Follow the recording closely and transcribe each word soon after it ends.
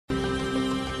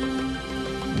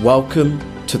Welcome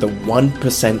to the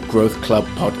 1% Growth Club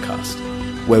podcast,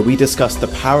 where we discuss the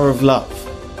power of love,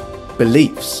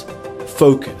 beliefs,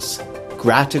 focus,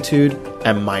 gratitude,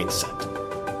 and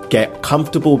mindset. Get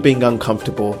comfortable being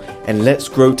uncomfortable, and let's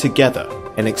grow together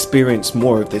and experience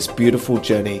more of this beautiful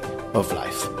journey of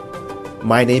life.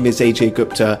 My name is AJ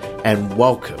Gupta, and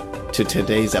welcome to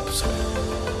today's episode.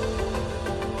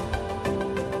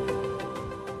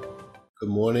 Good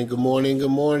morning, good morning, good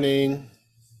morning.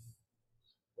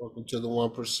 Welcome to the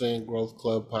 1% Growth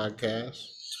Club podcast.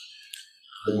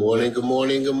 Good morning, good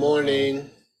morning, good morning.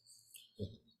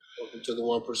 Welcome to the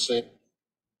 1%.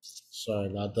 Sorry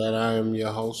about that. I am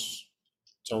your host,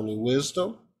 Tony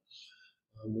Wisdom.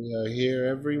 We are here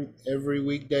every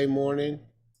weekday morning,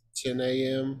 10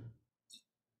 a.m.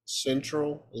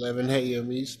 Central, 11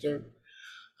 a.m. Eastern.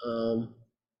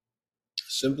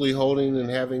 Simply holding and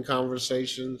having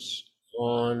conversations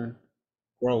on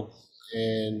growth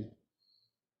and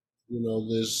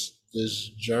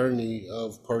this journey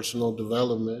of personal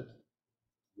development.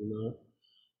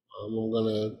 I'm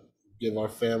gonna give our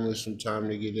family some time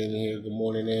to get in here. Good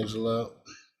morning, Angela.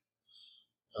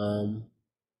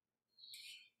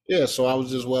 So I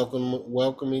was just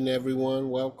welcoming everyone.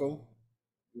 Welcome.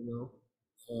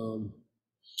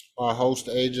 Our host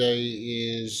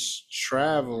AJ is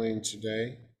traveling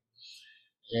today,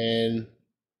 and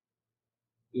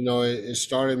it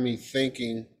started me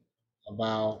thinking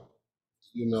about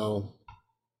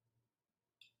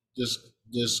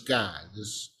this guy,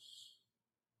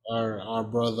 our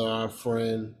brother, our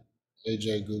friend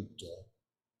AJ Gupta,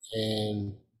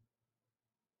 and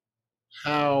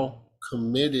how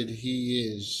committed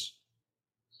he is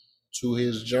to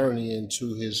his journey and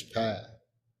to his path.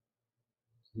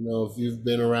 If you've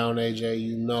been around AJ,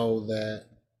 you know that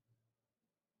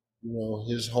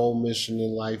his whole mission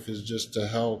in life is just to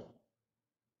help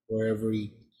wherever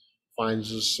he finds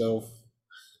himself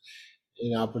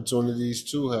in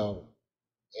opportunities to help.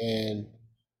 And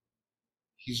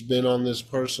he's been on this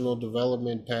personal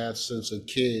development path since a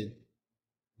kid.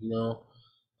 I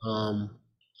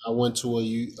went to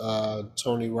a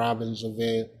Tony Robbins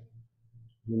event,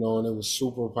 and it was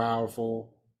super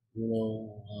powerful,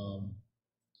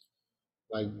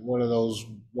 like one of those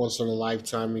once in a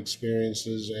lifetime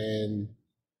experiences. And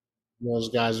those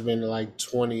guys have been to like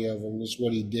 20 of them. This is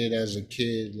what he did as a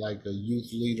kid, like a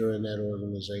youth leader in that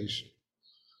organization.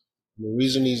 The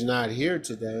reason he's not here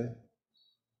today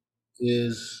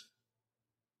is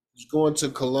he's going to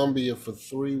Colombia for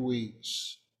 3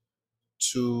 weeks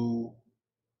to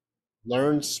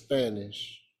learn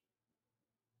Spanish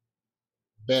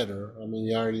better. I mean,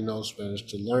 you already know Spanish.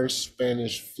 To learn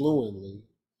Spanish fluently,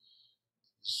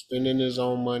 spending his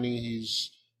own money.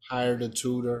 He's hired a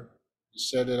tutor,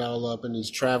 set it all up, and he's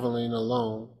traveling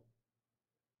alone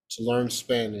to learn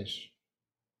Spanish,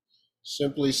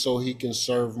 simply so he can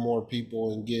serve more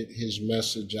people and get his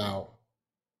message out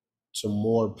to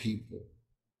more people.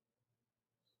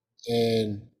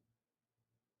 And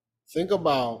think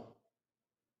about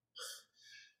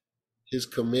his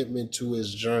commitment to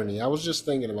his journey. I was just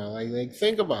thinking about like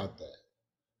think about that.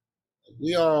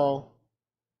 We all,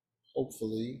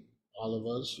 hopefully, all of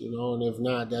us, and if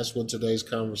not, that's what today's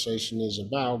conversation is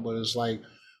about. But it's like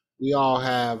we all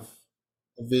have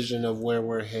a vision of where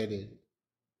we're headed,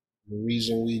 the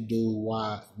reason we do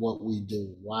why we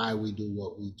do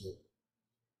what we do.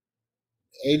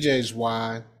 AJ's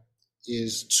why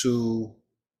is to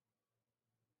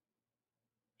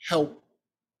help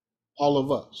all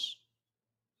of us.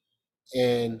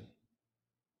 And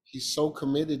he's so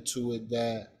committed to it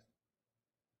that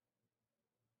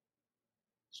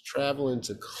he's traveling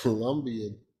to Colombia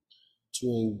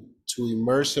to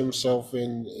immerse himself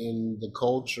in the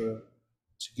culture,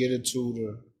 to get a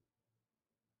tutor,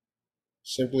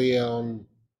 simply on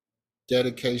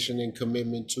dedication and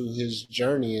commitment to his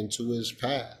journey and to his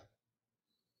path.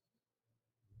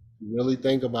 You really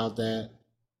think about that,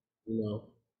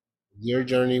 your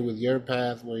journey with your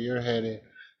path, where you're headed.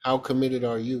 How committed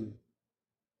are you?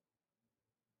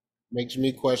 Makes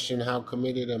me question, how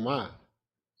committed am I?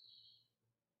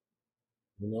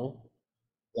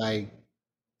 Like,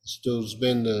 Stu's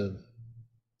been to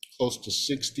close to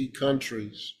 60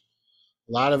 countries,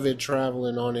 a lot of it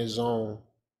traveling on his own.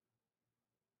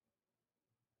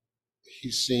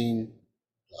 He's seen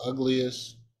the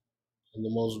ugliest and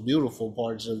the most beautiful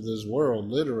parts of this world,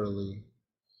 literally,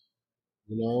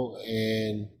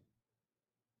 and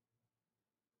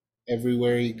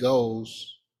everywhere he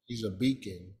goes, he's a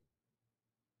beacon.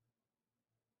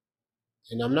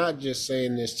 And I'm not just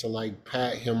saying this to like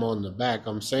pat him on the back.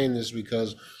 I'm saying this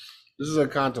because this is a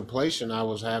contemplation I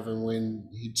was having when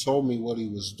he told me what he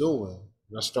was doing.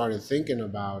 And I started thinking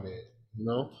about it,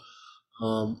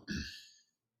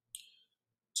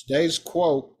 Today's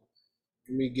quote,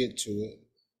 let me get to it.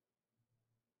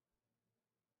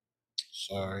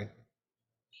 Sorry.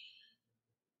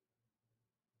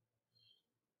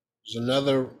 There's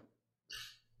another,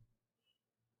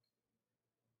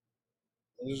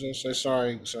 what did I say?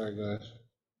 Sorry, guys.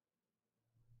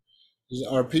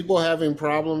 Are people having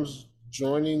problems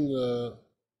joining the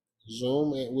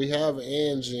Zoom? We have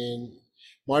Ange in.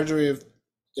 Marjorie, if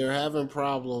they're having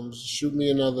problems, shoot me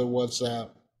another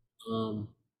WhatsApp.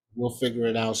 We'll figure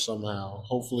it out somehow.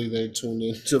 Hopefully they tune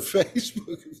in to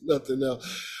Facebook, if nothing else.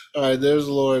 All right, there's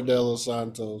Laura De Los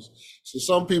Santos. So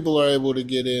some people are able to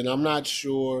get in. I'm not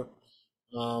sure.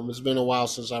 It's been a while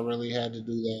since I really had to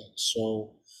do that.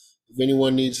 So if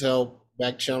anyone needs help,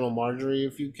 back channel Marjorie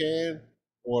if you can,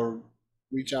 or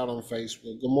reach out on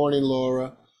Facebook. Good morning,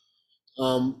 Laura.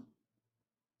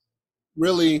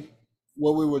 Really,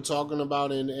 what we were talking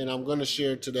about, and I'm going to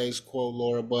share today's quote,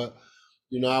 Laura, but,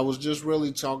 I was just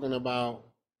really talking about,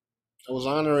 I was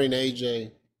honoring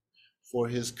AJ for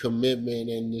his commitment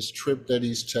and this trip that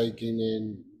he's taking,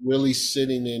 and really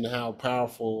sitting in how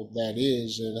powerful that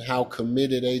is and how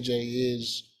committed AJ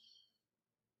is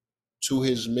to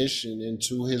his mission and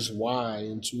to his why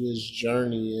and to his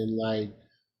journey, and like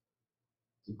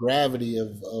the gravity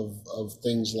of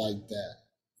things like that,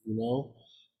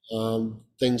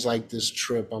 things like this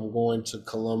trip. I'm going to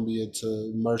Colombia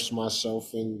to immerse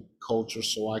myself in culture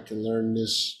so I can learn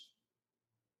this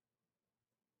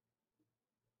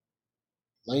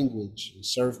language and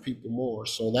serve people more.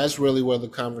 So that's really where the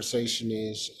conversation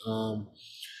is.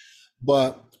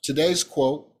 But today's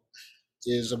quote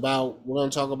is about, we're going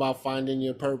to talk about finding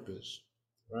your purpose,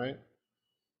 right?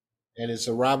 And it's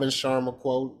a Robin Sharma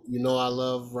quote. I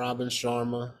love Robin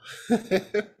Sharma.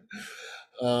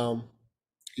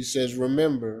 He says,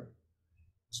 remember,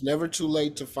 it's never too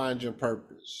late to find your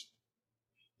purpose.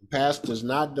 The past does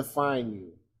not define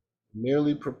you. It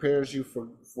merely prepares you for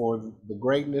the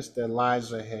greatness that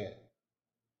lies ahead.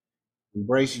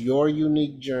 Embrace your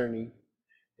unique journey,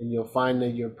 and you'll find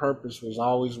that your purpose was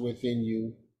always within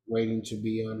you, waiting to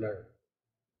be unearthed.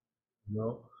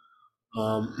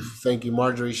 Thank you.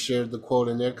 Marjorie shared the quote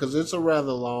in there because it's a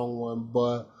rather long one,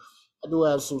 but I do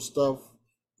have some stuff,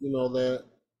 that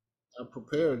I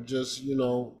prepared. Just,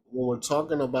 when we're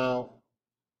talking about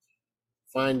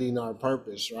finding our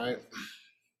purpose, right?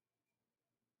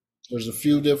 There's a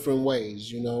few different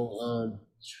ways, and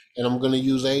I'm going to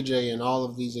use AJ in all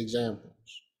of these examples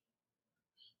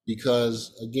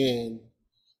because, again,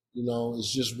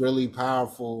 it's just really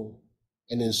powerful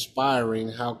and inspiring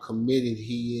how committed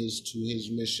he is to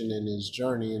his mission and his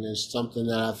journey. And it's something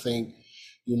that I think,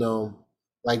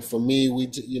 like for me, we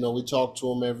talk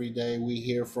to him every day. We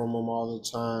hear from him all the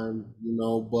time,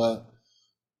 but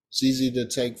it's easy to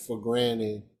take for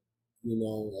granted,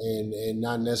 and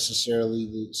not necessarily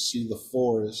to see the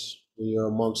forest when you're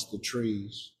amongst the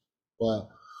trees. But,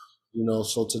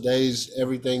 so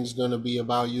everything's going to be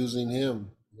about using him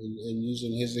and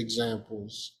using his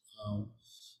examples.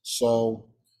 So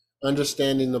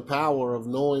understanding the power of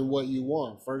knowing what you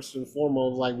want, first and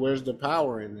foremost, like where's the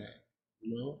power in that?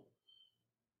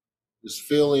 This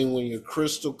feeling when you're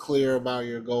crystal clear about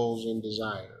your goals and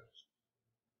desires.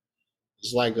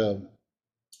 It's like a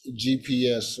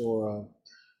GPS or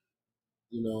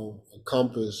a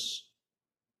compass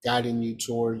guiding you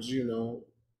towards,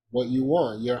 what you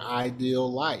want, your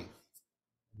ideal life.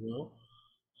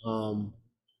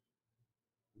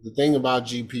 The thing about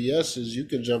GPS is you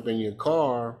can jump in your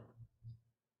car,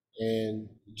 and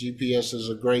GPS is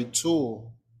a great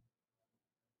tool.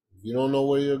 If you don't know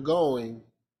where you're going,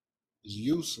 it's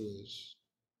useless,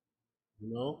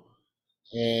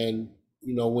 And,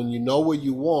 when you know what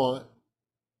you want,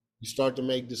 you start to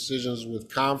make decisions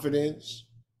with confidence,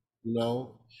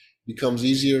 becomes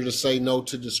easier to say no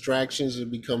to distractions. It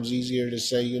becomes easier to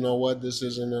say, you know what, this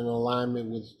isn't in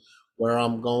alignment with where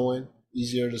I'm going.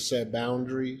 Easier to set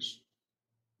boundaries,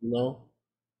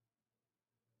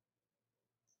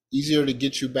 easier to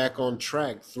get you back on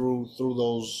track through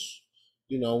those,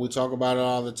 we talk about it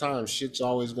all the time. Shit's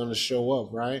always going to show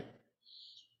up, right?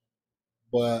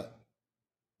 But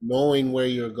knowing where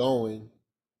you're going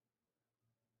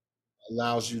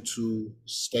allows you to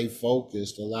stay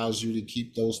focused, allows you to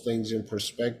keep those things in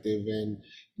perspective and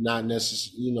not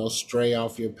necessarily, stray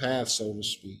off your path, so to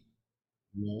speak.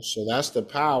 So that's the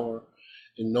power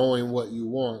in knowing what you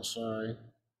want. Sorry.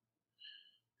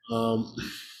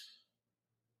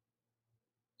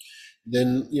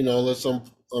 Then, let's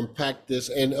unpack this.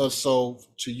 And so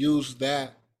to use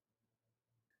AJ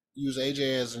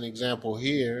as an example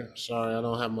here. Sorry, I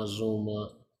don't have my Zoom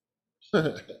up.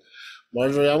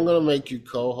 Marjorie, I'm going to make you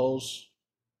co-host.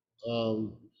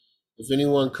 If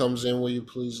anyone comes in, will you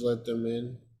please let them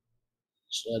in?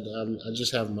 So I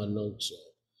just have my notes.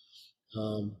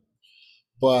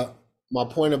 But my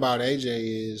point about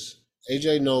AJ is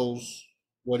AJ knows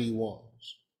what he wants.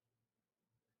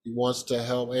 He wants to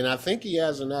help, and I think he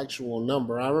has an actual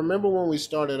number. I remember when we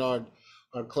started our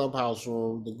clubhouse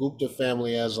room, the Gupta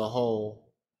family as a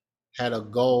whole had a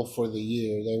goal for the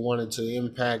year. They wanted to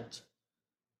impact,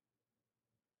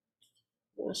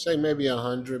 I want to say maybe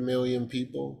 100 million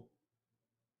people.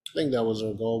 I think that was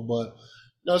our goal, but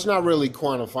no, it's not really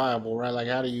quantifiable, right? Like,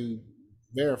 how do you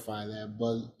verify that?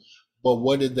 But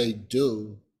what did they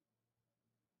do?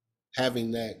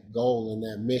 Having that goal and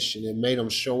that mission, it made them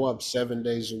show up 7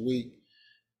 days a week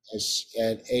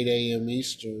at 8 a.m.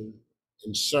 Eastern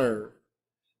and serve.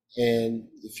 And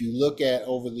if you look at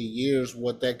over the years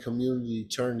what that community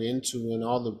turned into and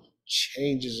all the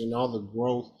changes and all the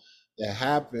growth that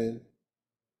happened,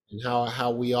 and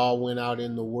how we all went out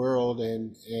in the world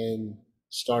and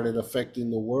started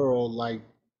affecting the world, like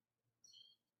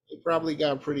it probably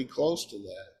got pretty close to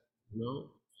that, you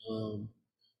know.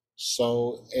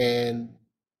 So, and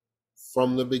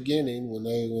from the beginning, when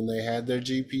they had their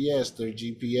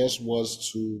GPS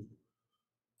was to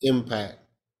impact.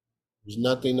 There's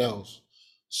nothing else.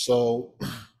 So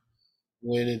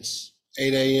when it's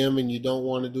 8 a.m. and you don't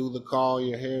want to do the call,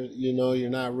 you're here, you're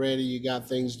not ready, you got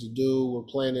things to do,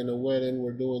 we're planning a wedding,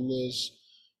 we're doing this,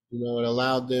 it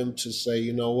allowed them to say,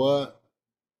 you know what,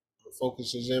 our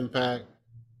focus is impact.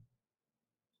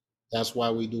 That's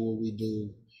why we do what we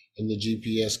do. And the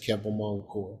GPS kept them on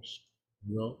course,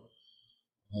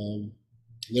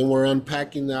 Then we're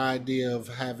unpacking the idea of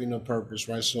having a purpose,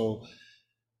 right? So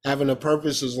having a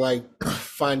purpose is like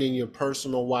finding your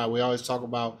personal why. We always talk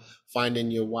about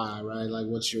finding your why, right? Like,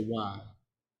 what's your why?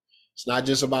 It's not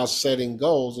just about setting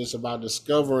goals. It's about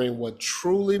discovering what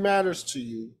truly matters to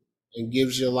you and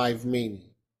gives your life meaning.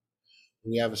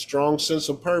 When you have a strong sense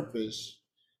of purpose,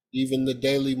 even the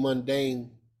daily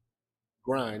mundane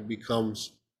grind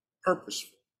becomes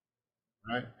purposeful,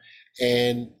 right?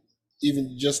 And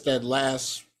even just that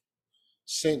last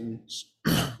sentence,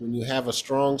 when you have a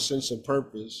strong sense of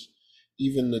purpose,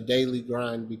 even the daily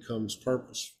grind becomes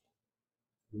purposeful.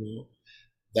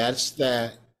 That's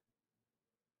that,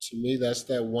 to me, that's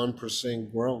that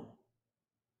 1% growth,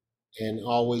 and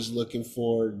always looking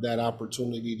for that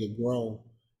opportunity to grow,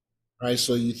 right?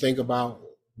 So you think about,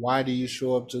 why do you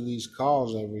show up to these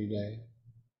calls every day?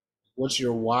 What's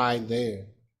your why there,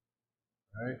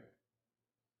 right?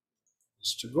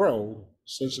 It's to grow,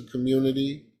 sense of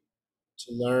community,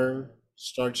 to learn,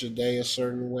 start your day a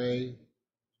certain way,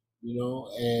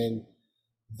 and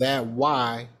that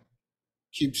why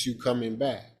keeps you coming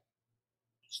back.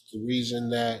 It's the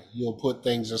reason that you'll put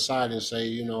things aside and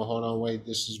say, hold on, wait,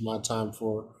 this is my time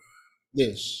for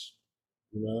this,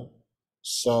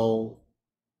 So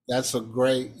that's a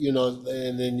great,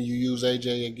 and then you use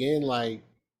AJ again, like,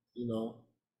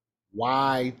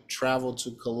 why travel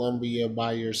to Colombia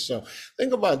by yourself?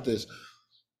 Think about this.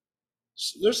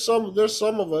 There's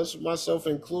some of us, myself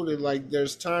included, like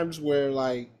there's times where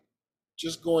like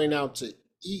just going out to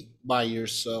eat by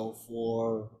yourself,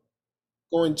 or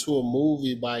going to a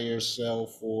movie by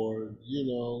yourself, or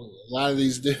a lot of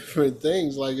these different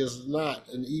things, like it's not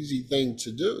an easy thing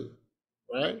to do,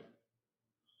 right?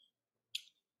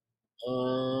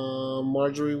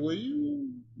 Marjorie, will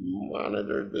you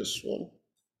monitor this one?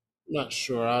 Not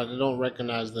sure. I don't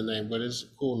recognize the name, but it's a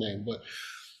cool name. But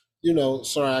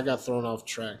sorry, I got thrown off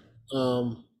track.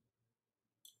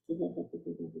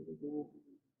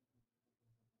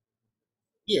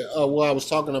 Yeah. Well, I was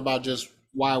talking about just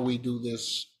why we do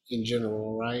this in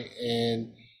general, right?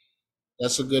 And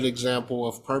that's a good example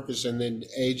of purpose. And then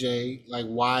AJ, like,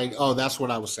 why? Oh, that's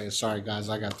what I was saying. Sorry, guys,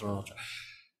 I got thrown off track.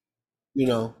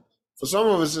 For some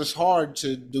of us, it's hard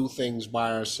to do things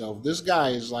by ourselves. This guy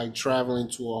is like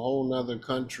traveling to a whole nother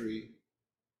country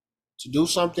to do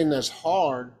something that's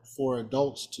hard for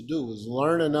adults to do, is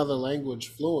learn another language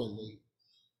fluently.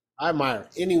 I admire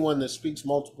anyone that speaks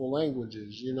multiple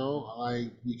languages,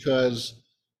 like, because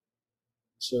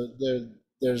so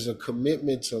there's a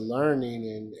commitment to learning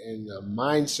and a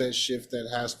mindset shift that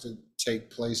has to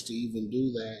take place to even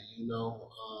do that,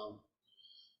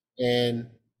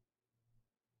 and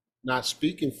not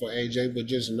speaking for AJ, but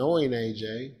just knowing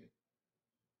AJ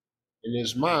in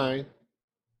his mind.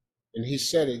 And he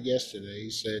said it yesterday.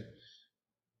 He said,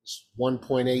 it's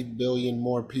 1.8 billion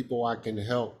more people I can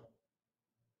help,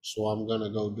 so I'm going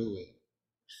to go do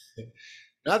it.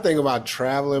 And I think about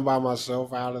traveling by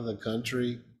myself out of the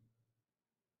country.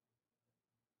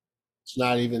 It's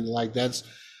not even like that's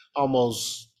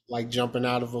almost like jumping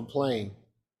out of a plane.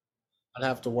 I'd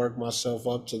have to work myself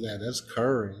up to that. That's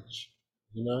courage,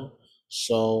 you know?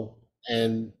 So,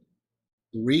 and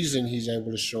the reason he's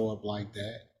able to show up like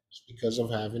that is because of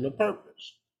having a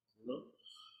purpose, you know?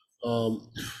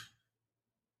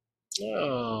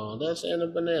 Oh, that's Anna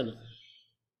Banana.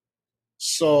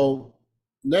 So,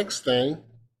 next thing,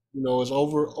 is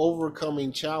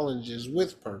overcoming challenges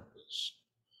with purpose.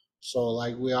 So,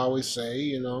 like we always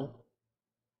say,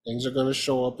 things are going to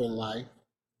show up in life,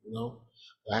 you know.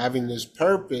 But having this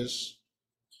purpose,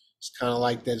 it's kind of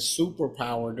like that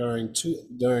superpower during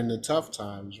the tough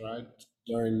times, right?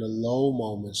 During the low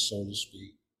moments, so to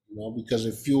speak, because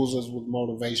it fuels us with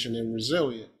motivation and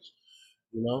resilience,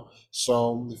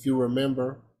 So if you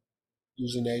remember,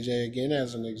 using AJ again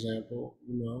as an example,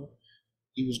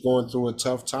 he was going through a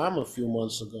tough time a few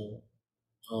months ago,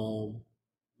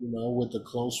 with a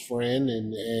close friend,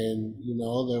 and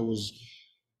there was,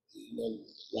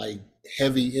 like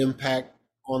heavy impact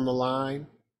on the line,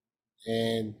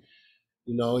 and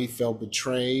he felt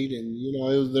betrayed,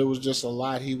 and there was just a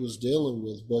lot he was dealing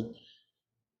with. But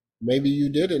maybe you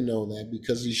didn't know that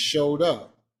because he showed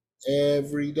up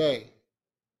every day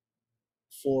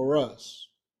for us,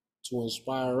 to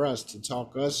inspire us, to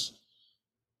talk us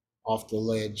off the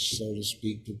ledge, so to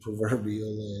speak, the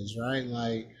proverbial ledge, right?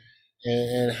 Like,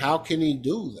 and how can he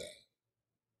do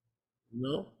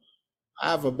that? I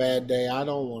have a bad day, I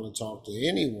don't want to talk to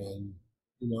anyone.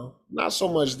 Not so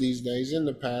much these days. In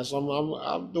the past,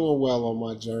 I'm doing well on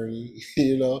my journey,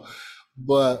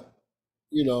 but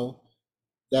you know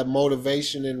that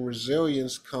motivation and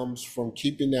resilience comes from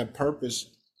keeping that purpose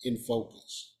in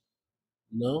focus.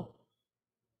 You know,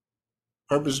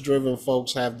 Purpose-driven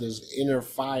folks have this inner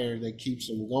fire that keeps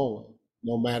them going,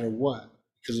 no matter what,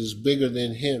 because it's bigger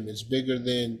than him. It's bigger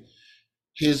than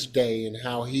his day and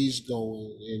how he's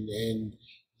going, and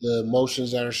the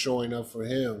emotions that are showing up for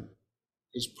him.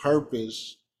 His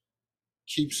purpose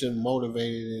keeps him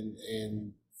motivated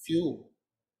and fueled.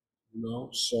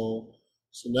 So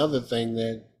it's another thing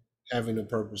that having a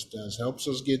purpose does, helps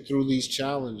us get through these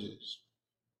challenges.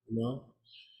 you know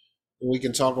and we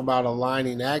can talk about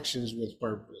aligning actions with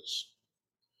purpose.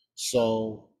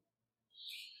 So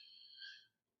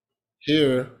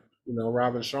here,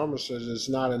 Robin Sharma says it's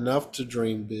not enough to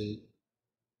dream big,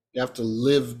 you have to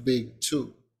live big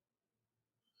too.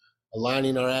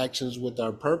 Aligning our actions with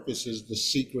our purpose is the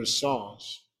secret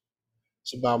sauce.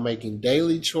 It's about making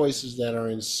daily choices that are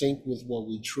in sync with what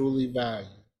we truly value,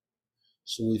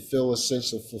 so we feel a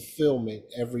sense of fulfillment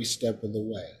every step of the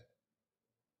way.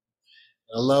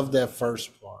 I love that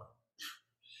first part.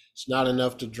 It's not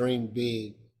enough to dream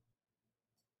big.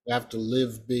 We have to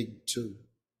live big too.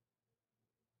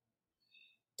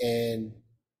 And,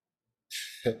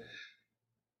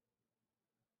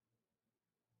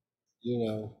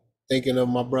 thinking of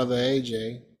my brother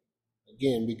AJ,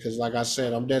 again, because like I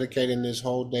said, I'm dedicating this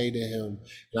whole day to him.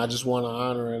 And I just want to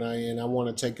honor, and I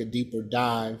want to take a deeper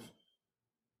dive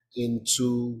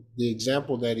into the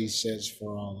example that he sets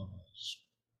for all of us.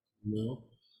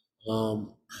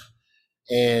 Um,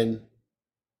 and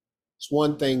it's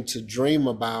one thing to dream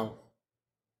about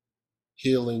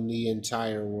healing the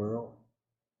entire world.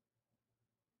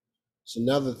 It's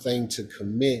another thing to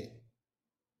commit,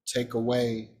 take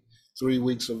away 3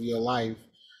 weeks of your life,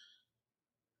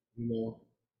 to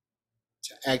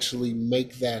actually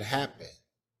make that happen.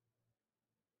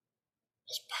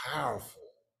 It's powerful.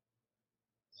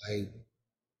 Like,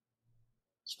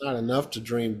 it's not enough to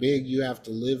dream big, you have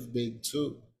to live big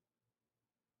too.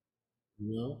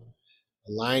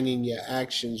 Aligning your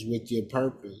actions with your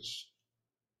purpose.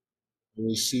 And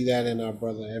we see that in our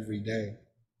brother every day.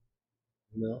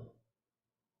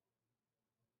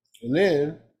 And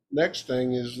then next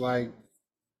thing is like,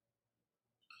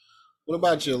 what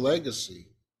about your legacy?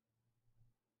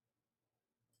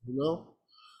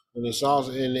 And it's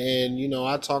also, and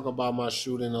I talk about my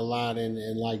shooting a lot,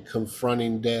 and like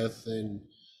confronting death, and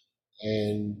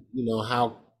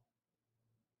how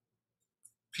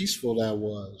peaceful that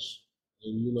was,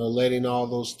 and letting all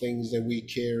those things that we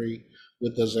carry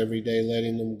with us every day,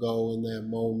 letting them go in that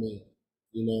moment.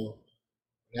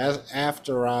 As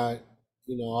after I,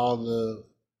 all the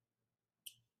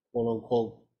quote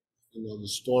unquote, the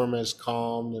storm has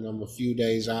calmed, and I'm a few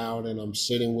days out, and I'm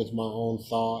sitting with my own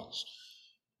thoughts.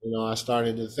 I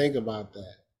started to think about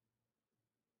that.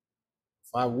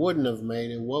 If I wouldn't have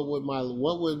made it, what would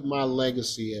my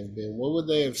legacy have been? What would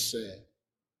they have said?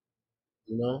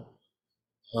 What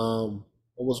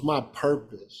was my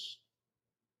purpose?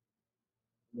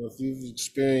 If you've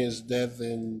experienced death,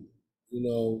 and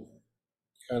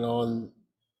kind of on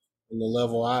the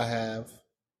level I have,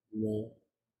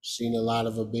 seen a lot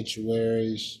of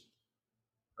obituaries,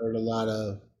 heard a lot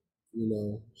of,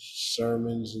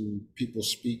 sermons and people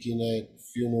speaking at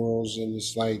funerals, and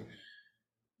it's like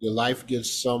your life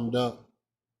gets summed up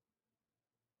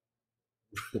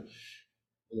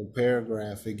in a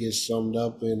paragraph. It gets summed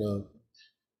up in a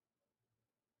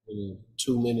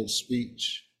 2-minute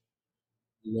speech,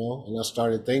 and I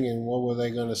started thinking, what were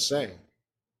they going to say?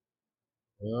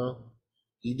 Well,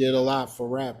 he did a lot for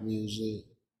rap music,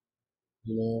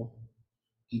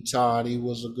 he taught, he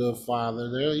was a good father.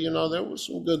 There were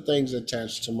some good things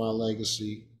attached to my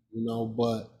legacy,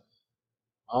 but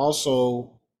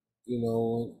also,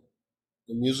 the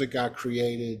music I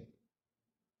created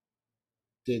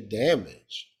did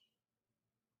damage,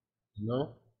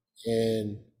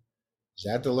 and is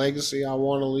that the legacy I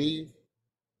want to leave?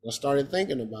 I started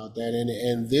thinking about that,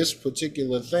 and this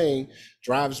particular thing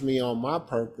drives me on my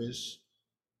purpose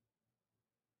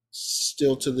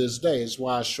still to this day. It's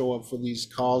why I show up for these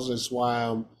calls. It's why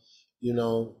I'm,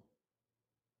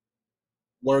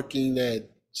 working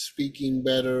at speaking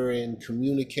better and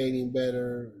communicating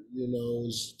better,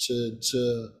 is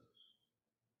to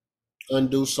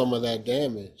undo some of that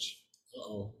damage.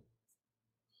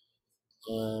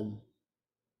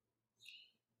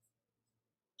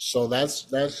 So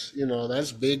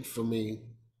that's big for me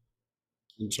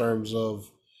in terms of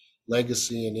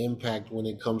legacy and impact when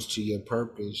it comes to your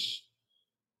purpose.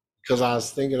 Because I was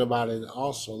thinking about it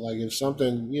also, like if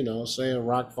something, say a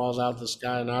rock falls out the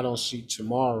sky and I don't see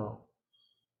tomorrow,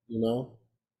 think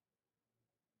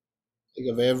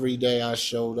of every day I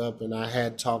showed up and I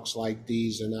had talks like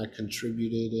these and I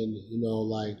contributed, and,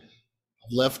 like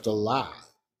I've left a lot,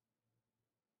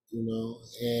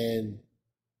 and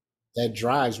that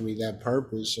drives me, that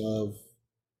purpose of,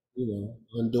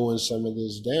 undoing some of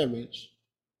this damage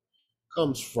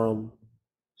comes from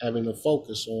having a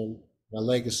focus on my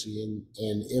legacy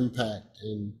and impact.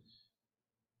 And,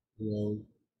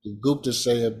 the Gupta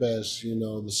say it best,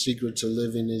 the secret to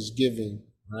living is giving,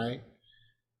 right?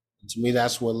 And to me,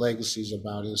 that's what legacy is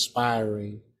about,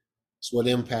 inspiring. It's what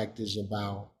impact is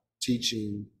about,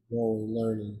 teaching, growing,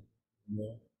 learning.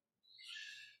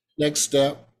 Next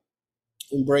step,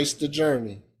 embrace the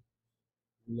journey.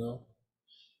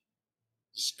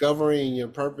 Discovering your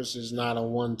purpose is not a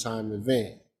one-time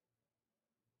event.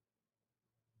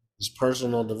 This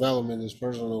personal development, this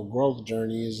personal growth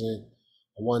journey isn't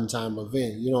a one-time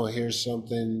event. You don't hear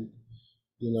something,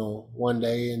 one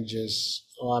day and just,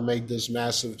 I made this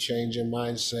massive change in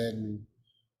mindset and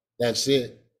that's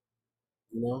it.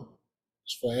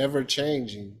 It's forever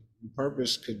changing. Your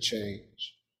purpose could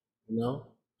change.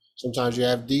 Sometimes you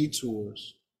have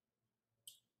detours.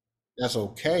 That's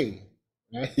okay.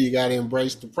 Right? You got to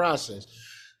embrace the process.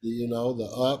 The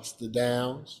ups, the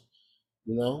downs.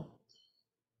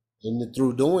 And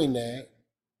through doing that,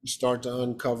 you start to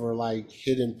uncover like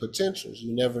hidden potentials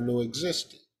you never knew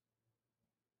existed.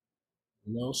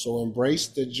 So embrace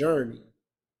the journey.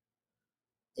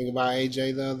 Think about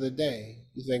AJ the other day.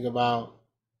 You think about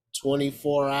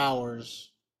 24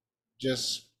 hours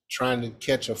just trying to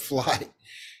catch a flight.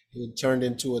 It turned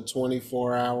into a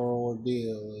 24-hour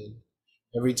ordeal. And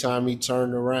every time he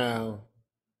turned around,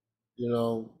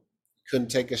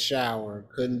 couldn't take a shower,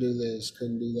 couldn't do this,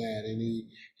 couldn't do that. And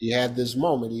he had this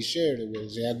moment, he shared it with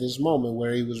us. He had this moment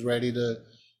where he was ready to,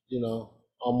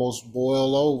 almost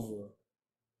boil over.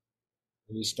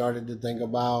 And he started to think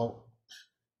about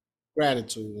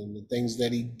gratitude and the things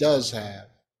that he does have,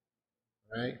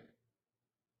 right?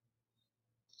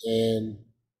 And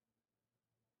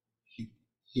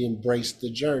he embraced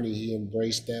the journey. He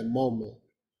embraced that moment,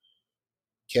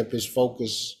 kept his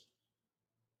focus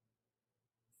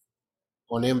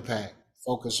on impact,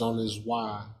 focus on his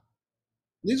why.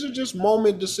 These are just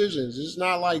moment decisions. It's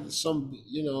not like some,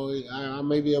 I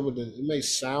may be able to, it may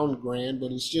sound grand,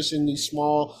 but it's just in these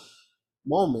small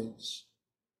moments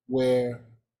where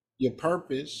your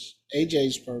purpose,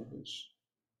 AJ's purpose,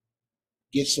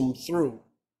 gets them through.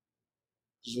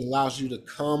 It allows you to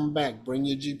come back, bring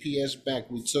your GPS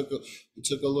back. We took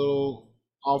a little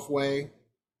off way,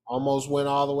 almost went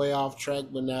all the way off track,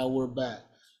 but now we're back.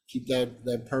 Keep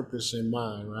that purpose in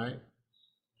mind, right?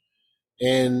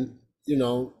 And,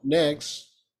 next,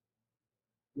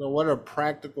 what are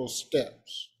practical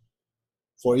steps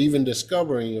for even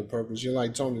discovering your purpose? You're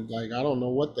like, Tony, like, I don't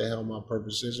know what the hell my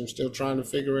purpose is. I'm still trying to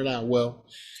figure it out. Well,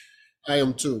 I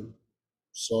am too.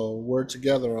 So we're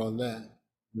together on that,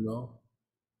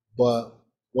 But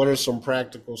what are some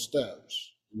practical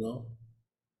steps,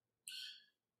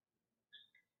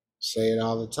 Say it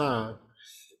all the time.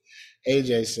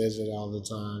 AJ says it all the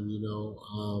time,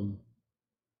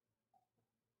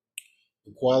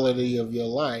 the quality of your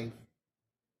life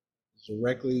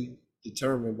directly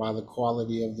determined by the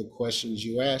quality of the questions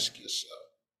you ask yourself.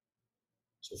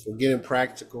 So if we're getting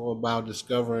practical about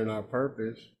discovering our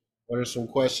purpose, what are some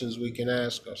questions we can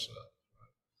ask ourselves?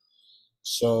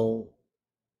 So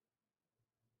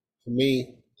for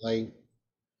me, like,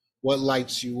 what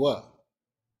lights you up?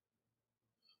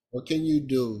 What can you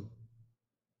do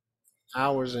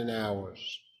hours and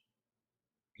hours?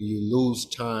 You lose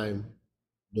time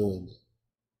doing it.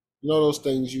 You know those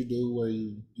things you do where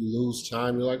you lose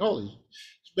time? You're like, holy,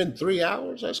 it's been 3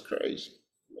 hours? That's crazy.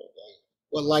 You know, like,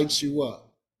 what lights you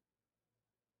up?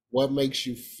 What makes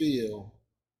you feel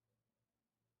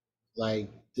like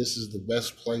this is the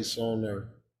best place on earth?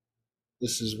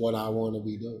 This is what I want to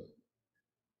be doing.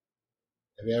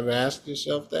 Have you ever asked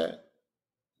yourself that?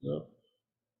 You know,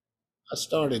 I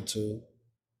started to.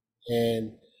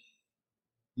 And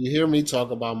you hear me talk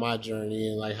about my journey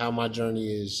and like how my journey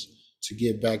is to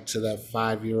get back to that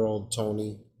 5-year-old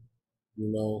Tony,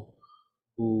 you know,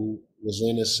 who was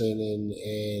innocent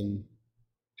and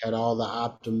had all the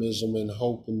optimism and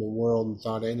hope in the world and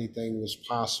thought anything was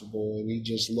possible. And he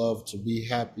just loved to be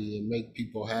happy and make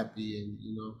people happy. And,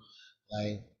 you know,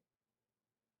 like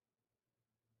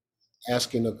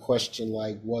asking a question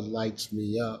like, what lights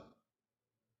me up,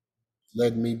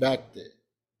 led me back there,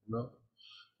 you know.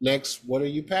 Next, what are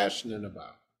you passionate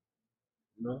about?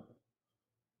 You know,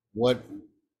 what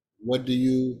what do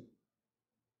you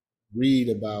read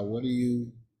about? What do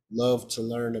you love to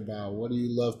learn about? What do you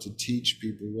love to teach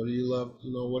people? What do you love,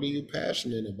 you know, what are you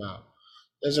passionate about?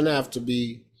 Doesn't have to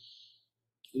be,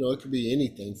 you know, it could be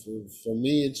anything. For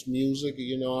me, it's music.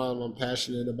 You know, I'm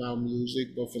passionate about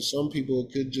music, but for some people,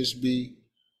 it could just be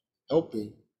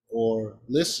helping or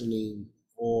listening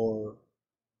or,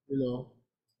 you know,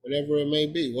 whatever it may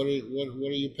be. What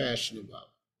are you passionate about?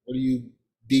 What do you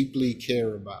deeply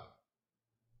care about?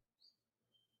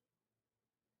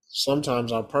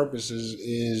 Sometimes our purpose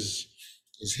is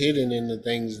hidden in the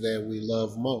things that we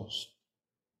love most,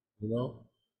 you know.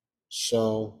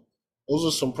 So those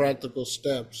are some practical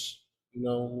steps. You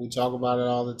know, we talk about it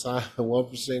all the time.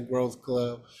 1% Growth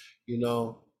Club. You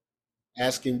know,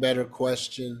 asking better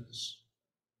questions.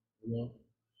 You know,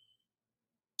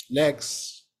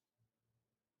 next,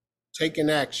 taking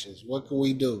actions. What can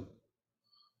we do?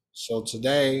 So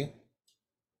today,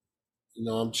 you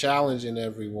know, I'm challenging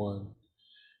everyone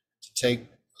to take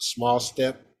a small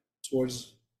step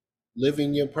towards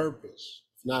living your purpose.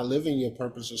 If not living your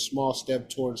purpose, a small step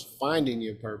towards finding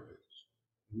your purpose.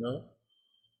 You know,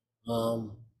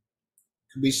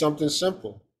 it could be something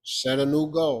simple. Set a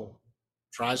new goal.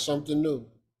 Try something new.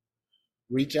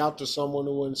 Reach out to someone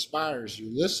who inspires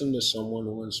you. Listen to someone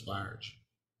who inspires you.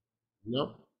 You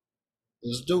know,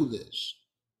 let's do this.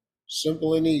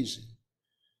 Simple and easy.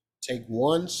 Take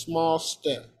one small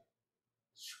step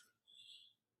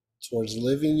towards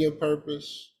living your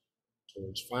purpose,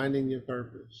 towards finding your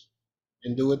purpose,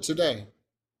 and do it today.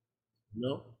 You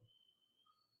know?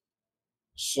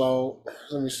 So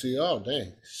let me see. Oh,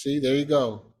 dang. See, there you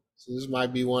go. So this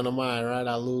might be one of mine, right?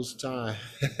 I lose time.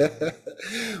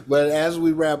 But as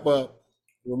we wrap up,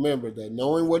 remember that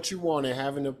knowing what you want and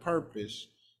having a purpose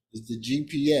is the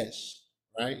GPS,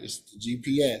 right? It's the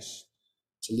GPS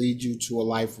to lead you to a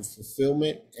life of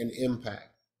fulfillment and impact.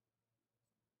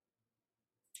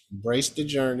 Embrace the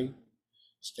journey,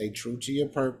 stay true to your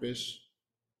purpose.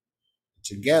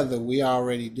 Together, we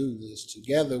already do this.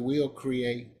 Together, we'll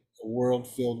create a world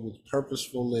filled with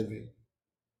purposeful living.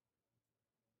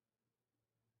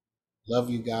 Love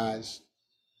you guys.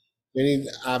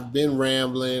 I've been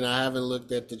rambling. I haven't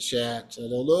looked at the chat. I don't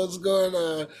know what's going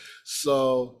on.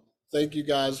 So thank you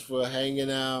guys for hanging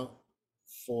out,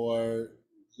 for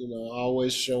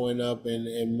always showing up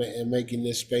and making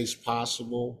this space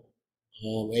possible.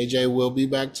 AJ will be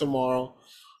back tomorrow.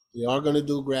 We are going to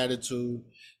do gratitude.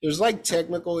 There's like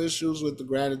technical issues with the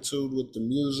gratitude, with the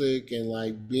music and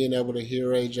like being able to hear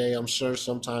AJ. I'm sure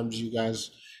sometimes you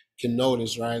guys can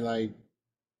notice, right? Like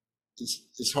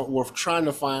it's worth trying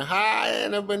to find. Hi,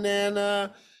 Anna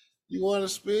Banana. You want to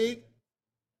speak?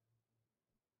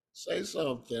 Say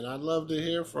something. I'd love to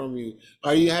hear from you.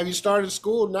 Have you started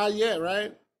school? Not yet,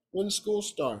 right? When does school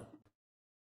start?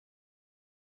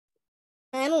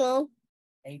 I don't know.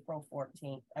 April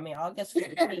 14th. August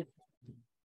 14th.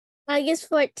 August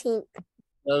 14th.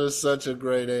 That is such a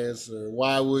great answer.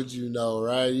 Why would you know,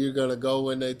 right? You're going to go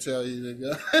when they tell you to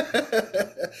go.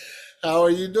 How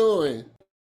are you doing?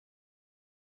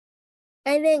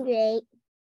 I'm doing great.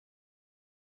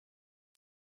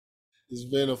 It's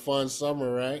been a fun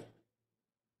summer, right?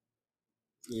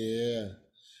 Yeah.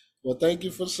 Well, thank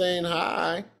you for saying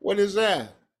hi. What is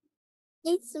that?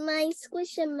 It's my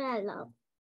squishy mellow.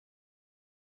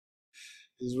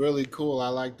 It's really cool. I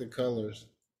like the colors.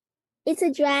 It's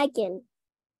a dragon.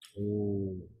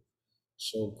 Ooh,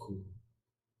 so cool.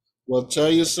 Well, tell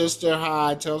your sister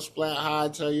hi. Tell Splat hi.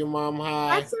 Tell your mom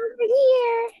hi. That's over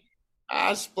here.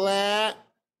 Hi, Splat.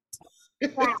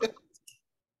 Wow.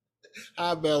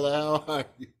 Hi, Bella. How are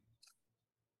you?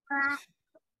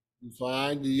 You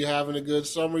fine? You having a good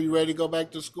summer? You ready to go back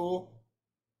to school?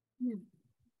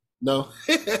 No.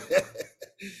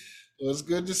 Well, it's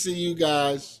good to see you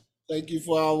guys. Thank you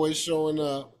for always showing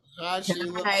up. Hi,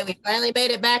 Sheila. Hi, we finally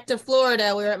made it back to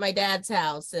Florida. We were at my dad's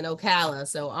house in Ocala,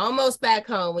 so almost back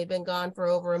home. We've been gone for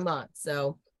over a month,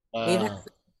 so we've had a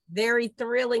very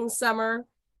thrilling summer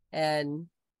and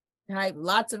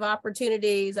lots of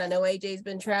opportunities. I know AJ's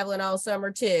been traveling all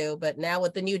summer too, but now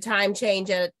with the new time change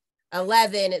at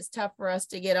 11, it's tough for us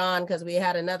to get on because we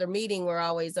had another meeting we're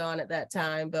always on at that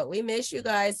time. But we miss you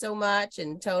guys so much.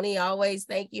 And Tony, always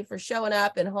thank you for showing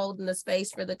up and holding the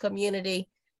space for the community.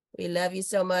 We love you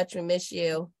so much. We miss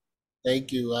you.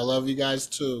 Thank you. I love you guys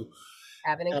too.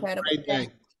 Have an incredible day.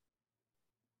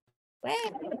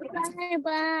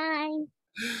 Bye-bye.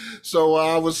 So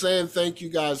I was saying thank you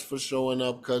guys for showing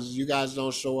up, because you guys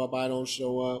don't show up, I don't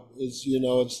show up. It's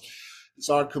it's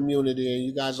our community, and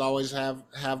you guys always have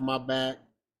my back,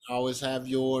 always have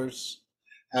yours.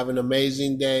 Have an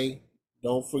amazing day.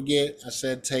 Don't forget, I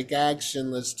said take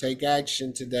action. Let's take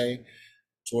action today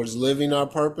towards living our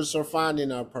purpose or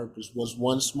finding our purpose. Was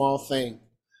one small thing.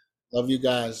 Love you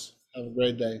guys. Have a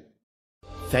great day.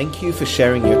 Thank you for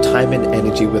sharing your time and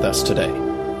energy with us today.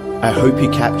 I hope you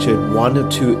captured 1 or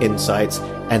 2 insights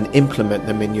and implement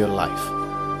them in your life.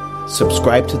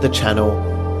 Subscribe to the channel,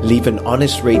 leave an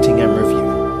honest rating and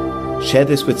review. Share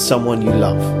this with someone you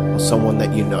love or someone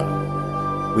that you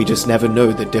know. We just never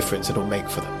know the difference it'll make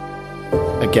for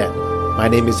them. Again, my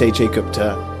name is AJ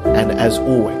Gupta, and as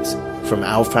always, from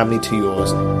our family to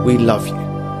yours, we love you.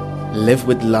 Live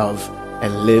with love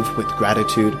and live with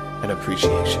gratitude and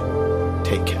appreciation.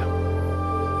 Take care.